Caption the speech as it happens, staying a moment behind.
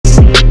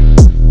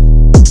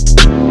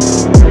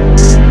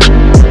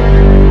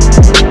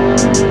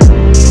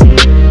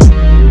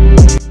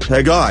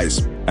Hey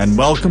guys, and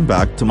welcome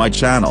back to my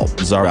channel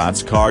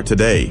Zaraz Car.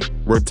 Today,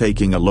 we're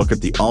taking a look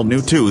at the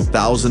all-new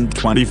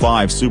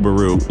 2025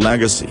 Subaru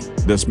Legacy.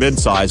 This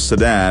mid-size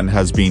sedan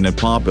has been a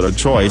popular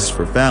choice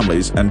for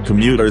families and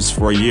commuters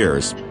for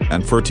years,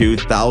 and for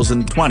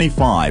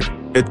 2025,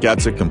 it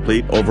gets a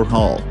complete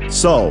overhaul.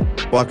 So,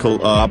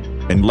 buckle up,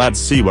 and let's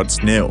see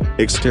what's new.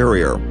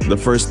 Exterior. The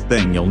first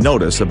thing you'll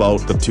notice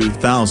about the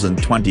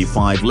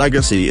 2025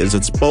 Legacy is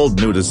its bold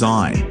new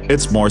design.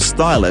 It's more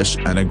stylish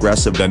and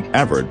aggressive than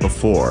ever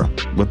before,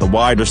 with a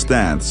wider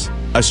stance,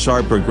 a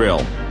sharper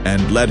grille,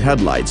 and LED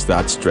headlights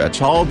that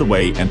stretch all the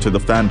way into the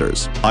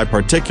fenders. I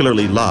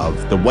particularly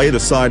love the way the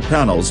side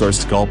panels are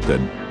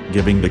sculpted,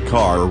 giving the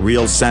car a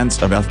real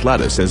sense of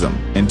athleticism.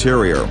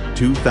 Interior.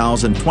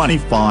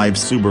 2025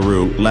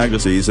 Subaru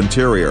Legacy's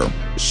interior,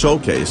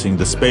 showcasing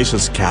the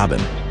spacious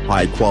cabin,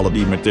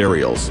 high-quality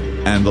materials,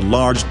 and the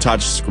large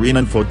touchscreen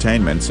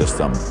infotainment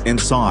system.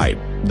 Inside,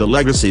 the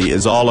Legacy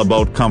is all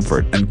about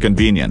comfort and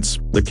convenience.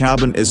 The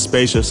cabin is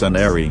spacious and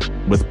airy,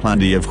 with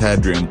plenty of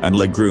headroom and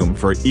legroom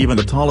for even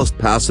the tallest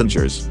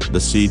passengers. The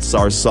seats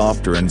are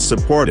softer and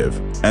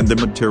supportive, and the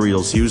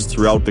materials used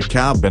throughout the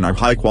cabin are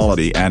high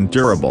quality and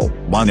durable.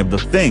 One of the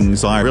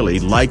things I really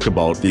like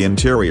about the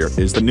interior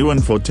is the new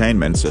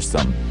infotainment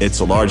system.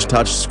 It's a large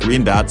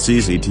touchscreen that's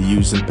easy to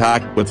use and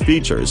packed with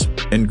features,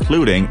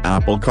 including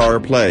Apple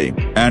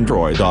CarPlay,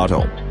 Android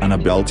Auto, and a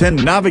built-in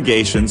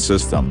navigation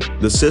system.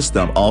 The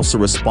system also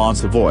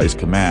responds to voice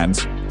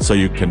commands, so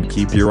you can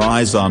keep your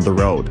eyes on the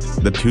road.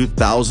 The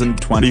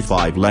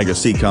 2025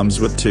 Legacy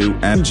comes with two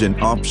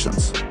engine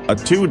options: a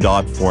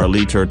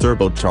 2.4-liter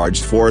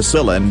turbocharged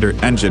 4-cylinder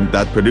engine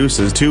that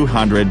produces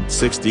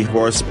 260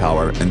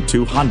 horsepower and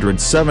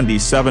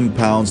 277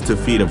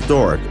 pounds-feet of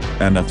torque,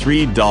 and a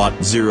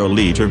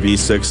 3.0-liter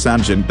V6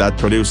 engine that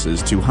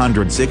produces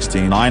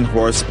 269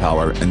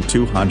 horsepower and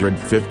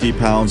 250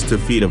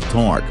 pounds-feet of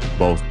torque.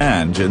 Both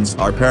engines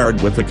are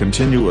paired with a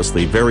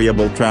continuously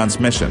variable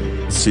transmission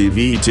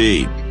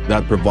 (CVT)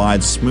 that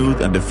provides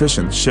smooth and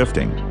efficient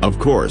shifting. Of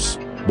course,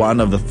 one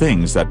of the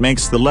things that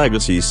makes the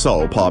Legacy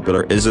so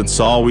popular is its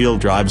all-wheel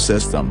drive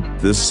system.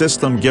 This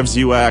system gives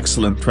you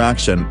excellent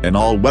traction in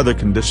all weather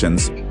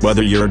conditions,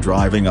 whether you're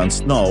driving on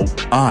snow,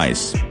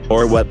 ice,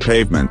 or wet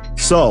pavement.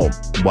 So,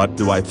 what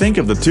do I think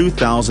of the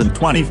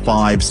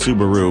 2025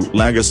 Subaru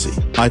Legacy?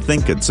 I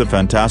think it's a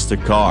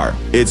fantastic car.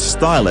 It's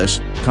stylish,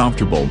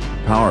 comfortable,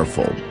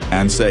 powerful,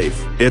 and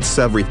safe. It's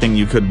everything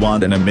you could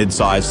want in a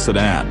mid-size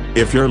sedan.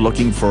 If you're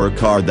looking for a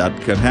car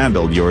that can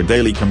handle your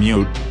daily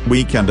commute,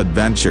 weekend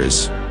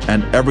adventures,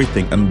 and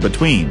everything in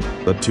between,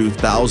 the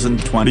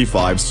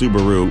 2025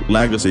 Subaru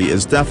Legacy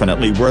is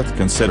definitely worth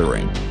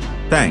considering.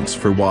 Thanks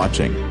for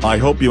watching. I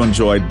hope you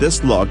enjoyed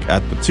this look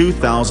at the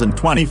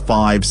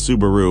 2025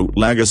 Subaru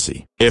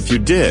Legacy. If you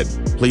did,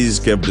 please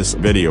give this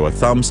video a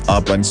thumbs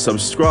up and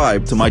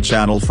subscribe to my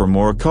channel for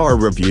more car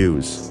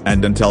reviews.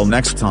 And until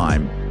next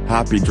time,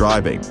 happy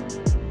driving.